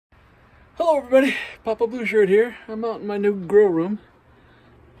Hello everybody, Papa Blue Shirt here. I'm out in my new grow room.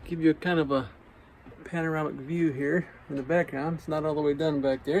 Give you a kind of a panoramic view here in the background. It's not all the way done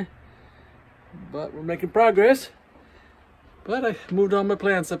back there, but we're making progress. But I moved all my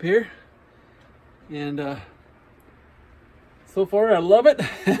plants up here, and so far I love it.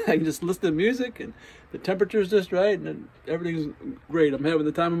 I can just listen to music, and the temperature's just right, and everything's great. I'm having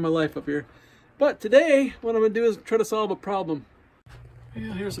the time of my life up here. But today, what I'm gonna do is try to solve a problem.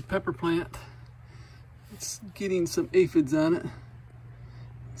 Well, here's a pepper plant. It's getting some aphids on it.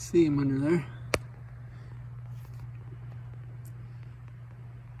 See them under there.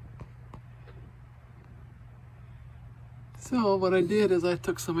 So what I did is I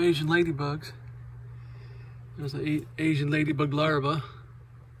took some Asian ladybugs. There's an Asian ladybug larva,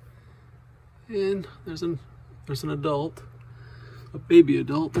 and there's an adult, a baby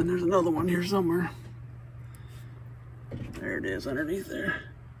adult, and there's another one here somewhere. There it is underneath there.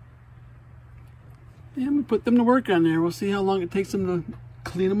 And we put them to work on there. We'll see how long it takes them to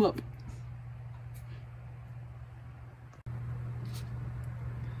clean them up.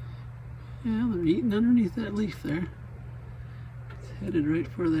 Yeah, they're eating underneath that leaf there. It's headed right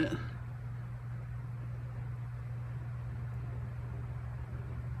for that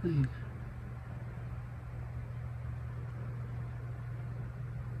thing.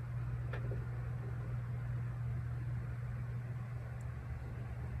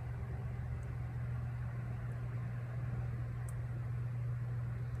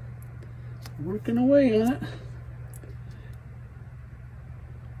 Working away on it.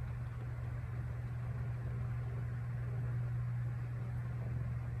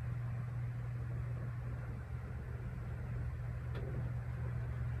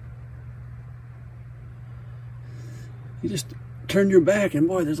 You just turn your back and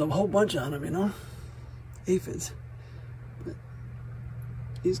boy, there's a whole bunch on them, you know, aphids. But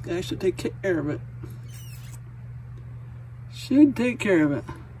these guys should take care of it. Should take care of it.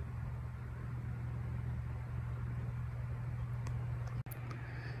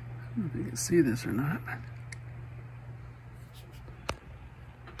 I don't know if you can see this or not.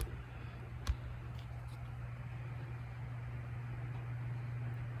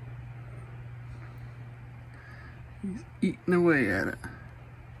 He's eating away at it.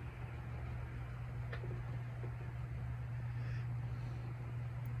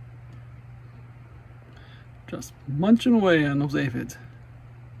 Just munching away on those aphids.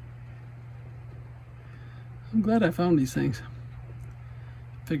 I'm glad I found these things.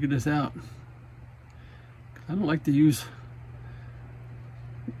 Figured this out. I don't like to use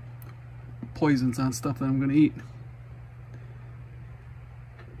poisons on stuff that I'm going to eat.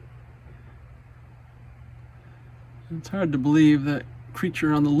 It's hard to believe that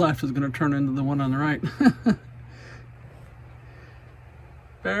creature on the left is going to turn into the one on the right.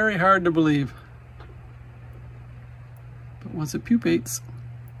 Very hard to believe. But once it pupates,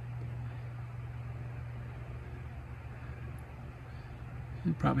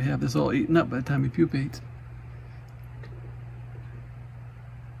 you'll probably have this all eaten up by the time he pupates.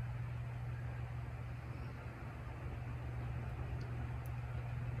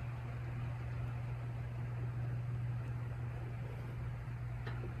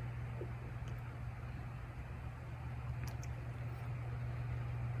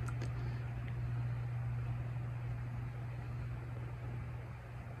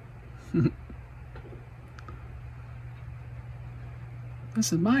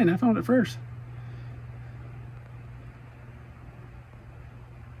 This is mine. I found it first.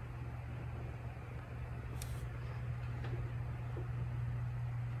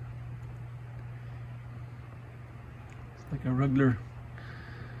 It's like a regular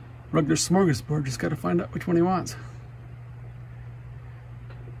smorgasbord. Just got to find out which one he wants.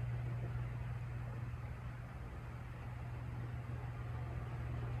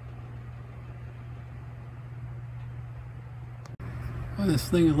 Oh, this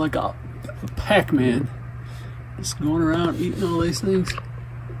thing is like a Pac-Man. Just going around eating all these things.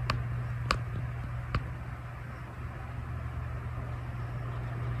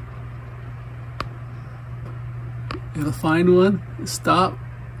 You gotta find one, stop,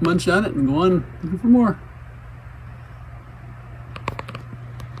 munch on it, and go on looking for more.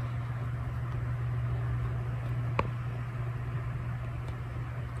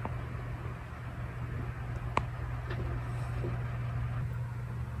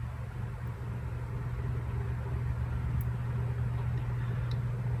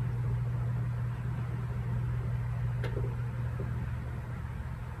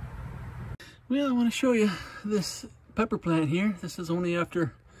 Well, I want to show you this pepper plant here. This is only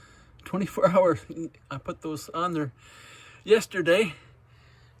after 24 hours. I put those on there yesterday.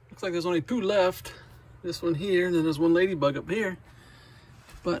 Looks like there's only 2 left. This one here, and then there's 1 ladybug up here.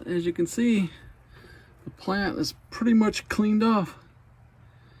 But as you can see, the plant is pretty much cleaned off.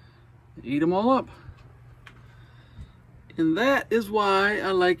 They eat them all up. And that is why I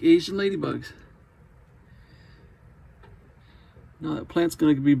like Asian ladybugs. Now that plant's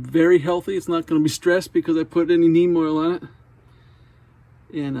going to be very healthy. It's not going to be stressed because I put any neem oil on it.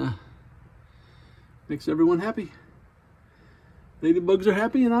 And makes everyone happy. Ladybugs are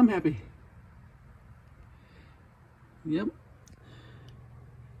happy and I'm happy. Yep.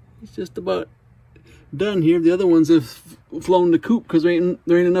 It's just about done here. The other ones have flown the coop because there ain't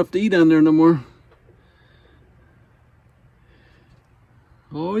enough to eat on there no more.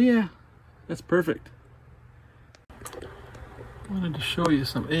 Oh yeah, that's perfect. I wanted to show you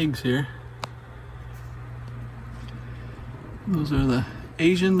some eggs here. Those are the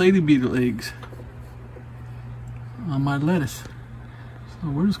Asian lady beetle eggs on my lettuce. So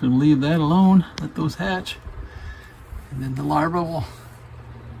we're just going to leave that alone, let those hatch, and then the larvae will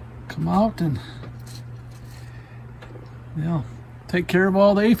come out and they'll take care of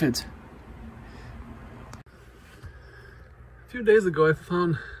all the aphids. A few days ago I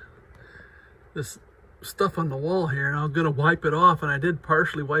found this stuff on the wall here and I was going to wipe it off, and I did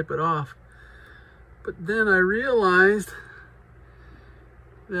partially wipe it off, but then I realized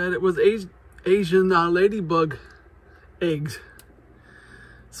that it was Asian ladybug eggs.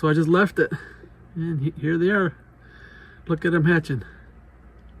 So I just left it, and here they are. Look at them hatching.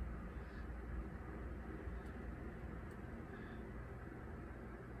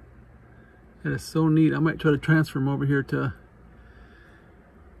 That is so neat. I might try to transfer them over here to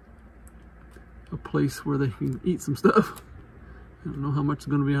a place where they can eat some stuff. I don't know how much is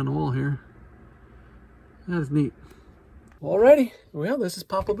going to be on the wall here. That is neat. Alrighty, well, this is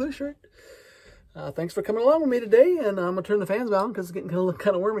Papa Blue Shirt. Thanks for coming along with me today, and I'm gonna turn the fans on because it's getting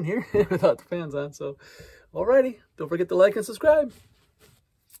kind of warm in here without the fans on. So, alrighty, don't forget to like and subscribe,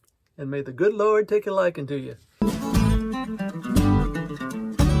 and may the good Lord take a liking to you.